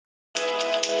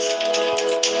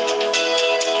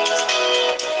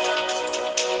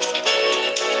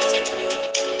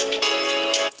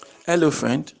Hello,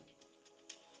 friend.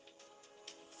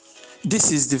 This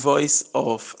is the voice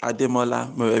of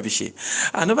Ademola Morebise.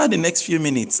 And over the next few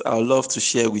minutes, I would love to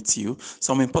share with you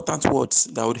some important words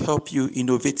that would help you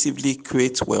innovatively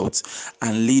create wealth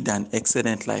and lead an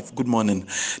excellent life. Good morning.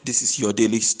 This is your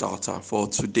daily starter for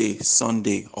today,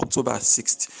 Sunday, October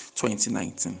 6th,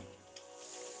 2019.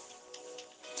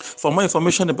 For more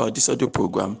information about this audio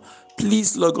program,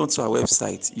 please log on to our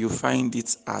website. You'll find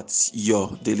it at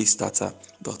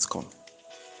yourdailystarter.com.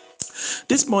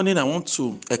 This morning, I want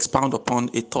to expound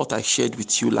upon a thought I shared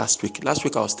with you last week. Last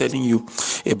week, I was telling you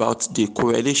about the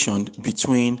correlation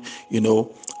between,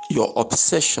 your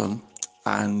obsession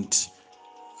and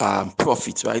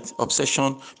profit, right?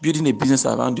 Obsession, building a business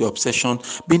around your obsession,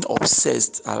 being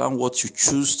obsessed around what you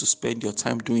choose to spend your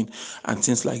time doing, and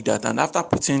things like that. And after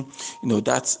putting,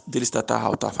 that daily starter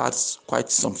out, I've had quite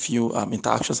some few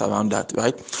interactions around that,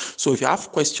 right? So if you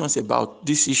have questions about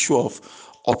this issue of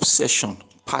obsession,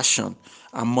 passion,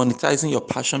 and monetizing your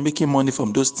passion, making money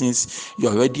from those things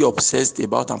you're already obsessed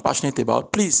about and passionate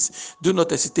about, please do not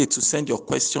hesitate to send your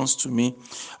questions to me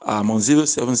on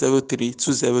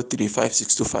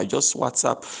 0703-203-5625. Just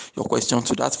WhatsApp your question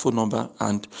to that phone number,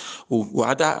 and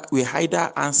we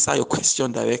either answer your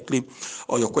question directly,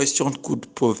 or your question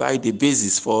could provide a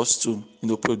basis for us to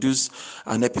produce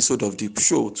an episode of the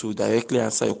show to directly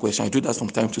answer your question. I do that from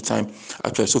time to time,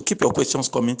 actually. So keep your questions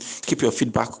coming, keep your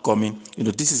feedback coming.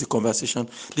 This is a conversation,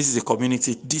 this is a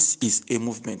community, this is a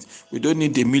movement. We don't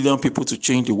need a million people to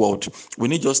change the world. We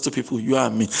need just two people, you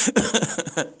and me.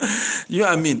 You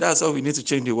and me, that's how we need to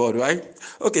change the world, right?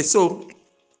 Okay, so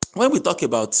when we talk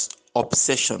about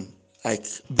obsession, like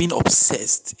being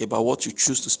obsessed about what you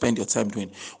choose to spend your time doing,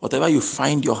 whatever you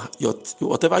find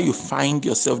whatever you find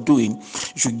yourself doing,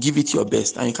 you should give it your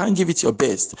best. And you can't give it your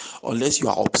best unless you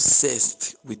are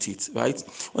obsessed with it, right?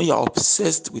 When you are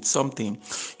obsessed with something,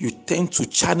 you tend to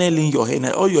channel in your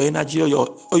energy, all your energy,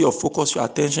 all your focus, your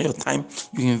attention, your time,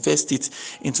 you invest it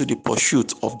into the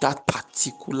pursuit of that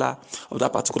particular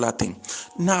thing.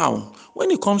 Now, when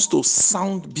it comes to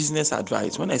sound business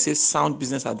advice, when I say sound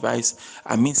business advice,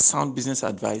 I mean sound business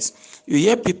advice. You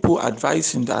hear people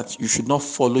advising that you should not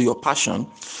follow your passion,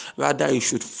 rather you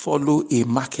should follow a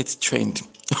market trend.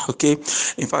 Okay,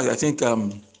 in fact, I think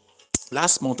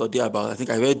last month or thereabout, I think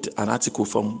I read an article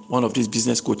from one of these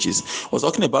business coaches. Was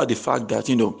talking about the fact that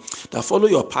that follow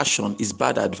your passion is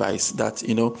bad advice. That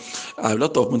a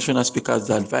lot of motivational speakers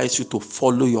advise you to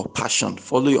follow your passion.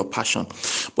 But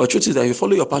the truth is that if you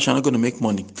follow your passion, you're not going to make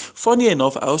money. Funny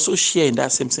enough, I also share in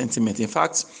that same sentiment. In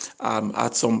fact,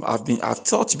 I've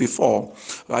taught before,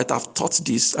 right? I've taught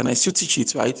this, and I still teach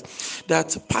it, right?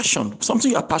 That passion,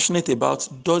 something you're passionate about,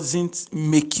 doesn't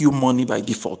make you money by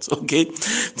default. Okay,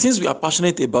 things we are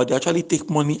passionate about, they actually take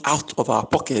money out of our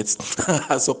pockets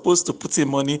as opposed to putting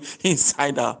money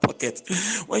inside our pocket.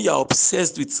 When you're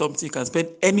obsessed with something, you can spend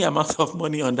any amount of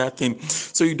money on that thing.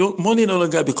 So money no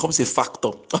longer becomes a factor.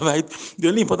 All right. The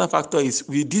only important factor is,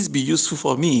 will this be useful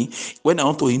for me when I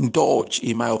want to indulge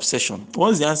in my obsession?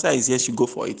 Once the answer is yes, you go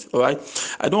for it. All right.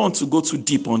 I don't want to go too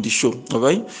deep on the show. All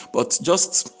right. But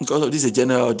just because of this is a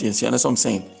general audience, you understand what I'm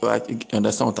saying? All right. You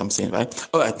understand what I'm saying, right?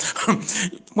 All right.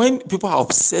 When people are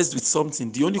obsessed with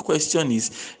something, the only question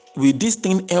is, will this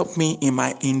thing help me in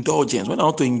my indulgence? When I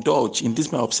want to indulge in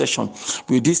my obsession,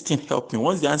 will this thing help me?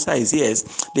 Once the answer is yes,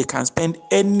 they can spend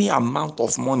any amount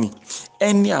of money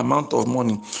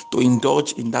to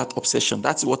indulge in that obsession.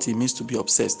 That's what it means to be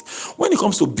obsessed. When it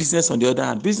comes to business, on the other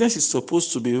hand, business is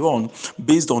supposed to be run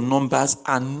based on numbers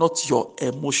and not your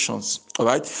emotions. All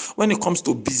right. When it comes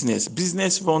to business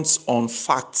runs on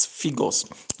facts, figures,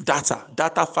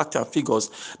 data, facts, and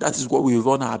figures. That is what we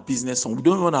run our business on. We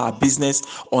don't run our business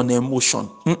on emotion.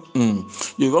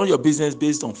 You run your business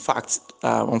based on facts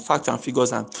and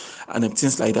figures and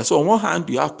things like that. So on one hand,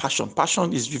 you have passion.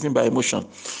 Passion is driven by emotion.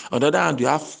 On the other hand, you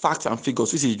have facts and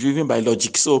figures, which is driven by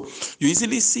logic. So you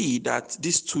easily see that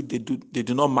these two, they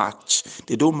do not match.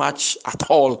 They don't match at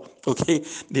all. Okay,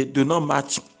 they do not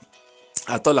match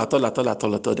at all.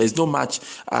 There's no match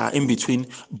in between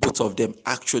both of them,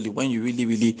 actually, when you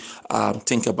really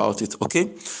think about it.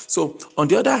 Okay, so on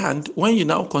the other hand, when you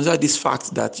now consider this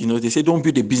fact that they say don't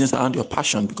build a business around your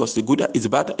passion, because it's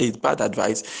bad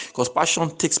advice, because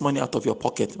passion takes money out of your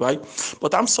pocket, right?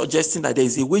 But I'm suggesting that there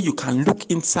is a way you can look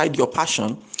inside your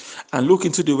passion and look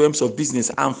into the realms of business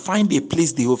and find a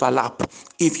place they overlap.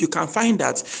 If you can find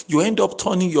that, you end up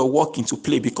turning your work into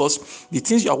play, because the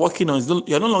things you are working on,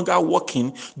 you're no longer working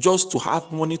working just to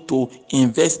have money to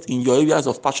invest in your areas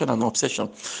of passion and obsession.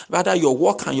 Rather, your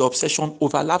work and your obsession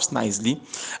overlaps nicely,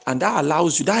 and that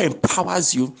allows you, that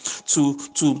empowers you to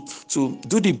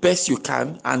do the best you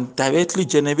can and directly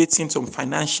generating some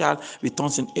financial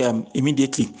returns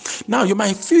immediately. Now, you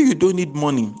might feel you don't need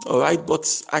money, all right,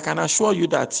 but I can assure you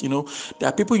that there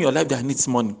are people in your life that needs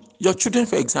money. Your children,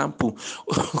 for example,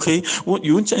 okay,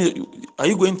 are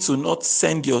you going to not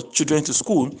send your children to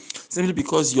school simply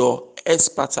because your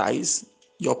expertise,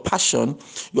 your passion,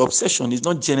 your obsession is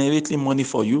not generating money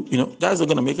for you? That's not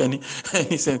going to make any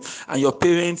sense. And your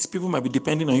parents, people might be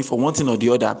depending on you for one thing or the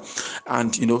other,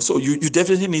 and so you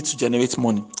definitely need to generate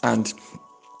money. And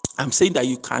I'm saying that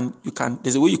you can,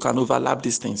 there's a way you can overlap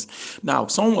these things. Now,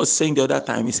 someone was saying the other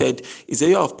time, he said his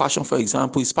area of passion, for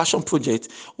example, his passion project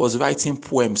was writing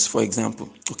poems, for example.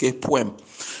 Okay, poem.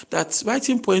 That's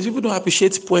writing poems. People don't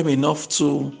appreciate poem enough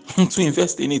to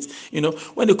invest in it.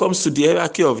 When it comes to the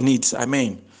hierarchy of needs,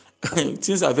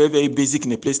 things are very, very basic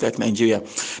in a place like Nigeria.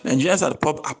 Nigerians are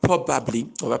probably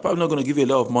not going to give you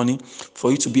a lot of money for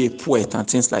you to be a poet and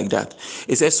things like that.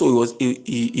 He said so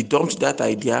he dumped that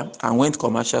idea and went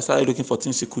commercial, started looking for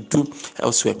things he could do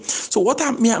elsewhere. So what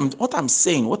I'm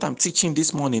saying, what I'm teaching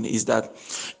this morning is that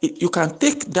you can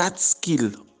take that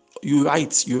skill. You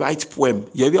write poem.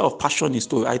 Your area of passion is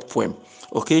to write poem.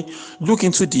 Okay, look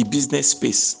into the business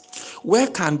space. Where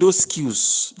can those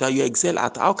skills that you excel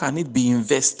at, how can it be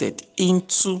invested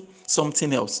into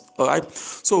something else? All right.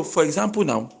 So, for example,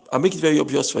 now I'll make it very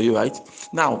obvious for you, right?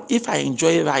 Now, if I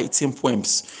enjoy writing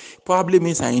poems, probably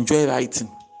means I enjoy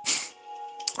writing.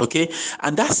 Okay,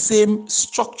 and that same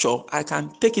structure, I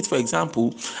can take it, for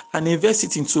example, and invest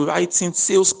it into writing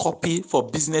sales copy for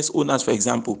business owners, for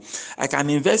example. I can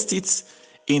invest it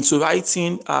into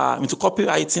writing, into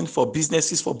copywriting for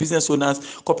businesses, for business owners,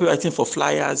 copywriting for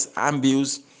flyers,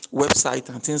 handbills, website,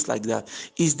 and things like that.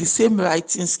 It's the same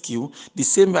writing skill, the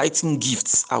same writing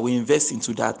gifts. I will invest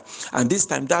into that, and this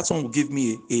time that one will give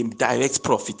me a direct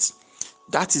profit.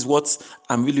 That is what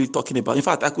I'm really talking about. In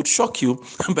fact, I could shock you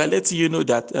by letting you know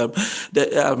that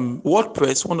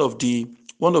WordPress,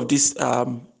 one of these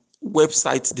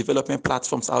website development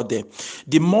platforms out there,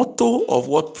 the motto of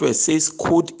WordPress says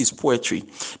code is poetry.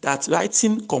 That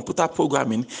writing computer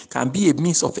programming can be a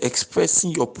means of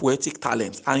expressing your poetic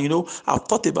talent. And I've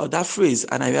thought about that phrase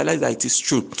and I realized that it is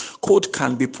true. Code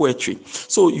can be poetry.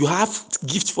 So you have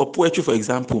gifts for poetry, for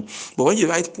example, but when you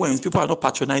write poems, people are not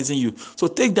patronizing you. So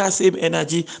take that same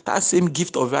energy, that same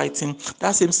gift of writing,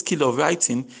 that same skill of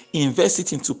writing, invest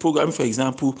it into programming, for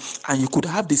example, and you could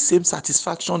have the same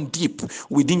satisfaction deep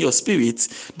within your spirit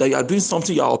that you are doing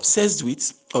something you are obsessed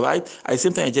with. All right, at the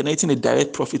same time, you're generating a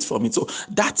direct profit from it. So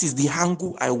that is the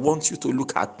angle I want you to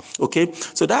look at. Okay,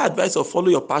 so that advice of follow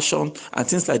your passion and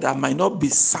things like that might not be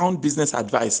sound business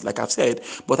advice, like I've said,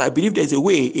 but I believe there's a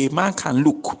way a man can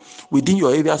look within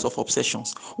your areas of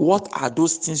obsessions. What are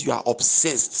those things you are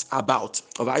obsessed about?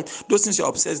 All right, those things you're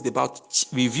obsessed about,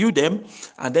 review them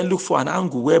and then look for an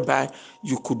angle whereby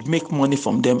you could make money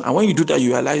from them. And when you do that,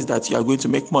 you realize that you are going to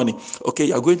make money. Okay,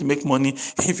 you are going to make money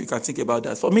if you can think about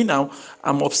that. For me now,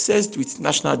 I'm obsessed with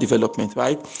national development,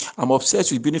 right? I'm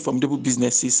obsessed with building formidable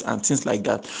businesses and things like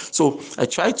that. So I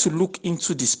try to look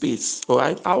into the space, all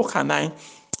right? How can I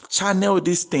channel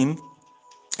this thing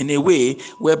in a way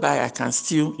whereby I can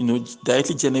still,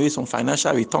 directly generate some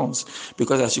financial returns?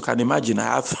 Because as you can imagine,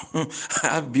 I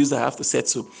have bills I have to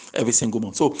settle every single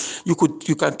month. So you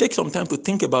can take some time to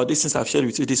think about this things I've shared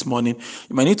with you this morning.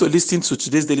 You might need to listen to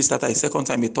today's daily starter a second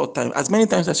time, a third time, as many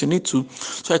times as you need to,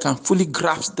 so I can fully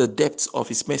grasp the depth of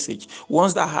his message.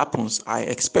 Once that happens, I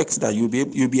expect that you'll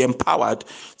be empowered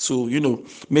to,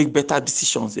 make better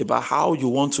decisions about how you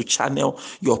want to channel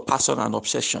your passion and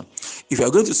obsession. If you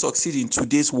are going to succeed in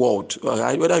today's world,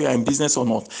 right, whether you are in business or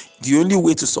not, the only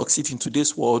way to succeed in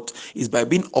today's world is by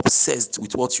being obsessed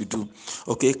with what you do.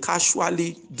 Okay,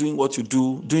 casually doing what you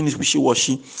do, doing it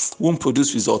wishy-washy, won't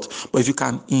produce results. But if you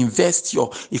can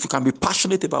if you can be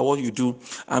passionate about what you do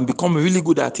and become really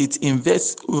good at it,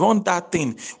 run that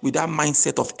thing with that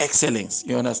mindset of excellence.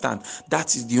 You understand?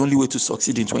 That is the only way to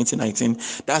succeed in 2019.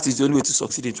 That is the only way to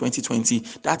succeed in 2020.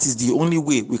 That is the only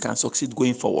way we can succeed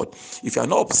going forward. If you are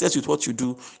not obsessed with what you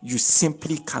do, you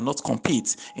simply cannot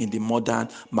compete in the modern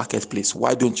marketplace.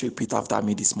 Why don't you repeat after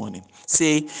me this morning?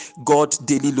 Say, God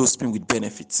daily loads me with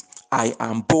benefits. I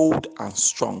am bold and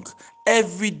strong.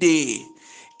 Every day,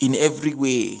 in every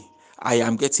way, I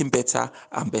am getting better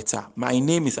and better. My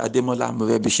name is Ademola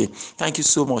Morebise. Thank you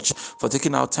so much for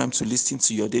taking our time to listen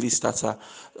to your daily starter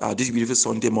this beautiful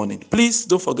Sunday morning. Please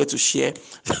don't forget to share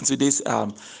today's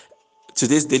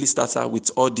today's daily starter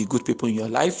with all the good people in your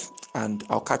life, and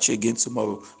I'll catch you again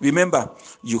tomorrow. Remember,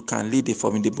 you can lead a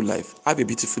formidable life. Have a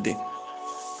beautiful day.